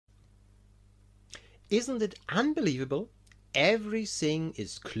Isn't it unbelievable? Everything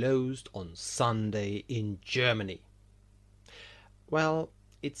is closed on Sunday in Germany. Well,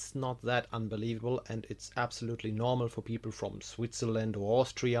 it's not that unbelievable, and it's absolutely normal for people from Switzerland or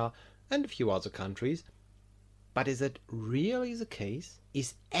Austria and a few other countries. But is it really the case?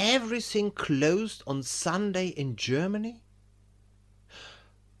 Is everything closed on Sunday in Germany?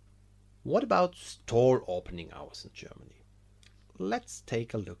 What about store opening hours in Germany? Let's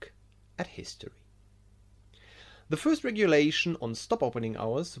take a look at history. The first regulation on stop opening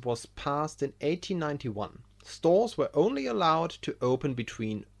hours was passed in 1891. Stores were only allowed to open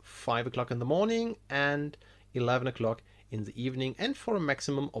between 5 o'clock in the morning and 11 o'clock in the evening, and for a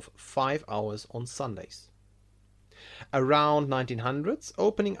maximum of 5 hours on Sundays. Around 1900s,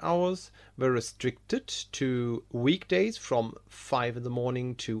 opening hours were restricted to weekdays from 5 in the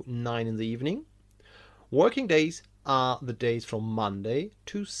morning to 9 in the evening. Working days are the days from Monday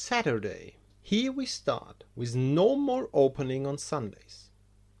to Saturday. Here we start with no more opening on Sundays.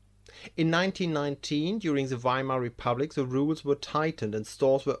 In 1919, during the Weimar Republic, the rules were tightened and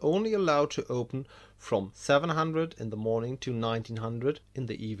stores were only allowed to open from 700 in the morning to 1900 in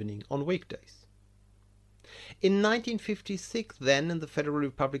the evening on weekdays. In 1956, then, in the Federal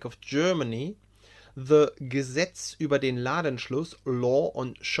Republic of Germany, the Gesetz über den Ladenschluss, law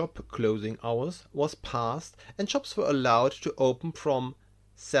on shop closing hours, was passed, and shops were allowed to open from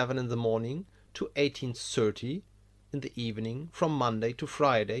 7 in the morning to 18:30 in the evening from Monday to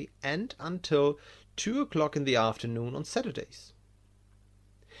Friday, and until 2 o'clock in the afternoon on Saturdays.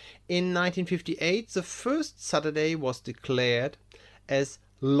 In 1958, the first Saturday was declared as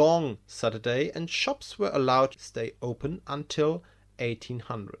Long Saturday, and shops were allowed to stay open until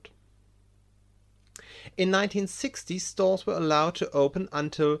 1800. In 1960, stores were allowed to open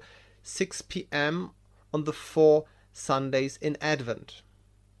until 6 p.m. on the 4 Sundays in Advent.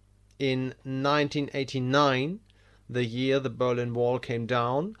 In 1989, the year the Berlin Wall came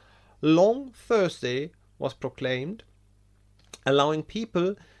down, Long Thursday was proclaimed, allowing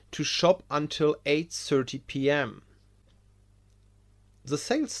people to shop until 8:30 p.m. The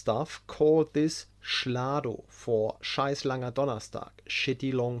sales staff called this Schlado for Scheißlanger Donnerstag,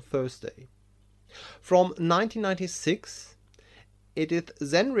 Shitty Long Thursday. From 1996, it is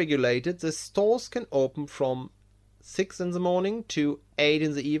then regulated that stores can open from 6 in the morning to 8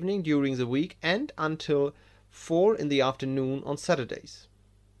 in the evening during the week and until 4 in the afternoon on Saturdays.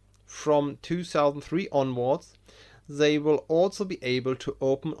 From 2003 onwards, they will also be able to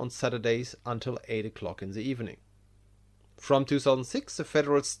open on Saturdays until 8 o'clock in the evening. From 2006, the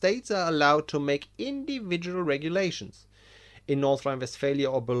federal states are allowed to make individual regulations. In North Rhine-Westphalia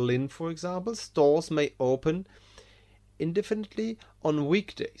or Berlin, for example, stores may open indefinitely on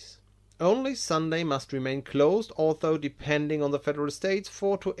weekdays. Only Sunday must remain closed, although depending on the federal states,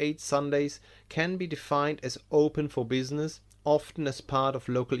 4 to 8 Sundays can be defined as open for business, often as part of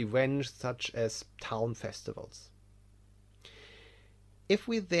local events such as town festivals. If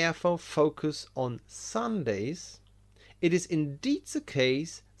we therefore focus on Sundays, it is indeed the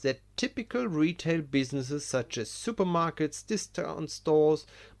case that typical retail businesses such as supermarkets, discount stores,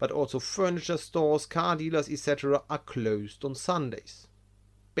 but also furniture stores, car dealers, etc. are closed on Sundays.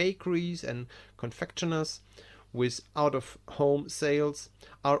 Bakeries and confectioners with out-of-home sales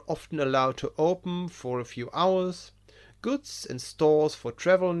are often allowed to open for a few hours. Goods and stores for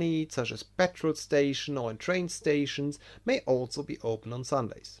travel needs, such as petrol stations or train stations, may also be open on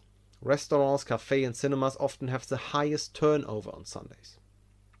Sundays. Restaurants, cafes and cinemas often have the highest turnover on Sundays.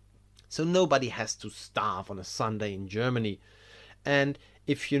 So nobody has to starve on a Sunday in Germany. And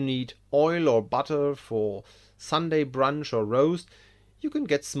if you need oil or butter for Sunday brunch or roast, you can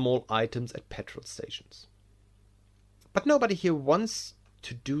get small items at petrol stations. But nobody here wants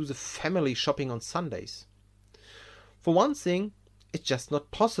to do the family shopping on Sundays. For one thing, it's just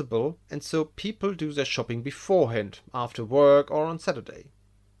not possible, and so people do their shopping beforehand, after work or on Saturday.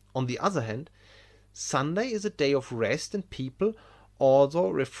 On the other hand, Sunday is a day of rest, and people also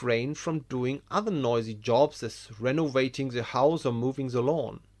refrain from doing other noisy jobs as renovating the house or moving the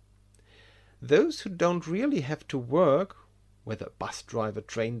lawn. Those who don't really have to work, whether bus driver,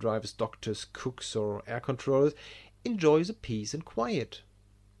 train drivers, doctors, cooks or air controllers, enjoy the peace and quiet.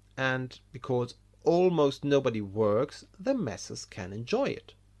 And because almost nobody works, the masses can enjoy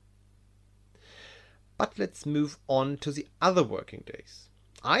it. But let's move on to the other working days.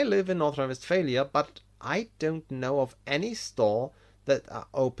 I live in North Rhine-Westphalia, but I don't know of any store that are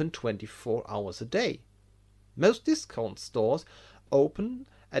open 24 hours a day. Most discount stores open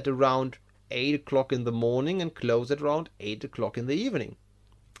at around 8 o'clock in the morning and close at around 8 o'clock in the evening.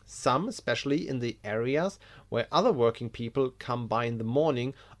 Some, especially in the areas where other working people come by in the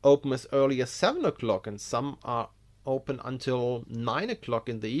morning, open as early as 7 o'clock, and some are open until 9 o'clock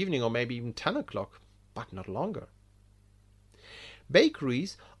in the evening, or maybe even 10 o'clock, but not longer.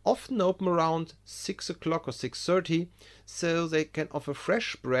 Bakeries often open around 6 o'clock or 6:30, so they can offer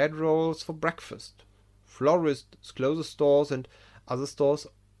fresh bread rolls for breakfast. Florists, clothes stores and other stores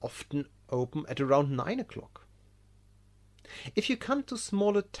often open at around 9 o'clock. If you come to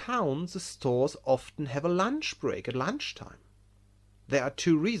smaller towns, the stores often have a lunch break at lunchtime. There are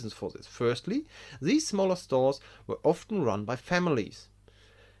two reasons for this. Firstly, these smaller stores were often run by families,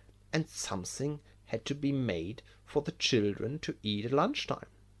 and something had to be made for the children to eat at lunchtime.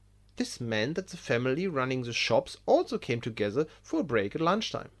 This meant that the family running the shops also came together for a break at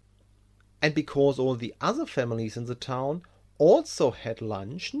lunchtime. And because all the other families in the town also had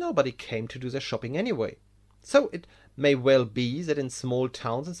lunch, nobody came to do their shopping anyway. So it may well be that in small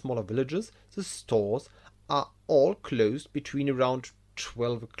towns and smaller villages, the stores are all closed between around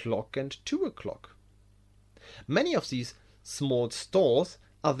 12 o'clock and 2 o'clock. Many of these small stores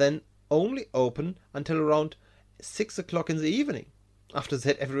are then only open until around 6 o'clock in the evening. After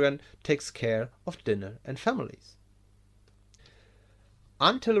that, everyone takes care of dinner and families.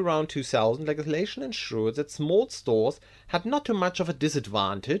 Until around 2000, legislation ensured that small stores had not too much of a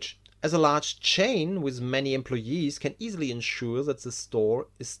disadvantage, as a large chain with many employees can easily ensure that the store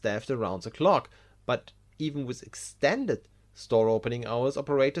is staffed around the clock. But even with extended store opening hours,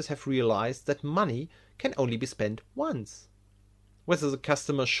 operators have realized that money can only be spent once. Whether the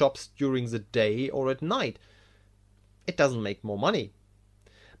customer shops during the day or at night, it doesn't make more money.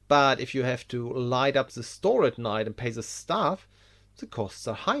 But if you have to light up the store at night and pay the staff, the costs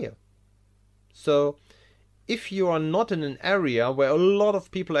are higher. So, if you are not in an area where a lot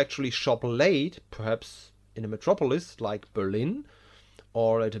of people actually shop late, perhaps in a metropolis like Berlin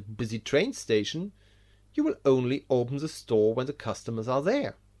or at a busy train station, you will only open the store when the customers are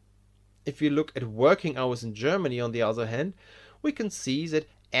there. If you look at working hours in Germany, on the other hand, we can see that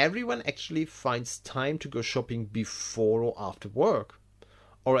everyone actually finds time to go shopping before or after work,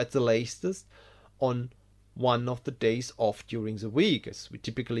 or at the latest on one of the days off during the week, as we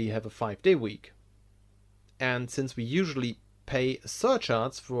typically have a 5-day week. And since we usually pay a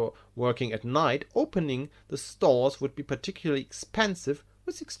surcharge for working at night, opening the stores would be particularly expensive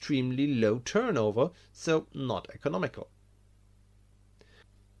with extremely low turnover, so not economical.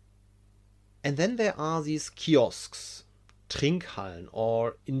 And then there are these kiosks, Trinkhallen,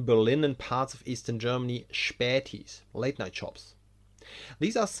 or in Berlin and parts of Eastern Germany, Spätis, late night shops.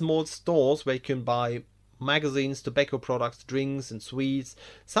 These are small stores where you can buy magazines, tobacco products, drinks and sweets.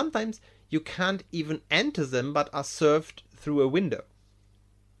 Sometimes you can't even enter them but are served through a window.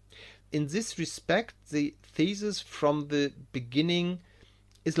 In this respect, the thesis from the beginning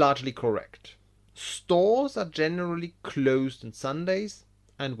is largely correct. Stores are generally closed on Sundays,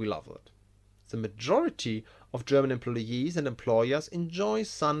 and we love it. The majority of German employees and employers enjoy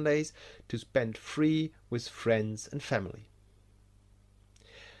Sundays to spend free with friends and family.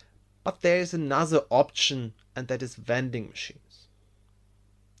 But there is another option, and that is vending machines.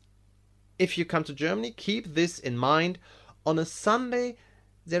 If you come to Germany, keep this in mind. On a Sunday,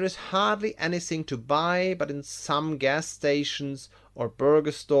 there is hardly anything to buy, but in some gas stations or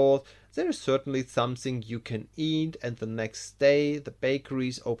burger stores, there is certainly something you can eat, and the next day the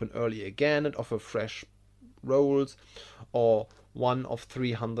bakeries open early again and offer fresh rolls or one of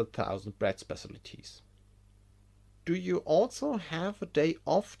 300,000 bread specialties. Do you also have a day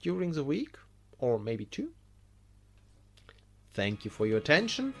off during the week? Or maybe two? Thank you for your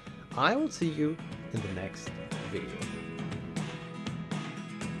attention. I will see you in the next video.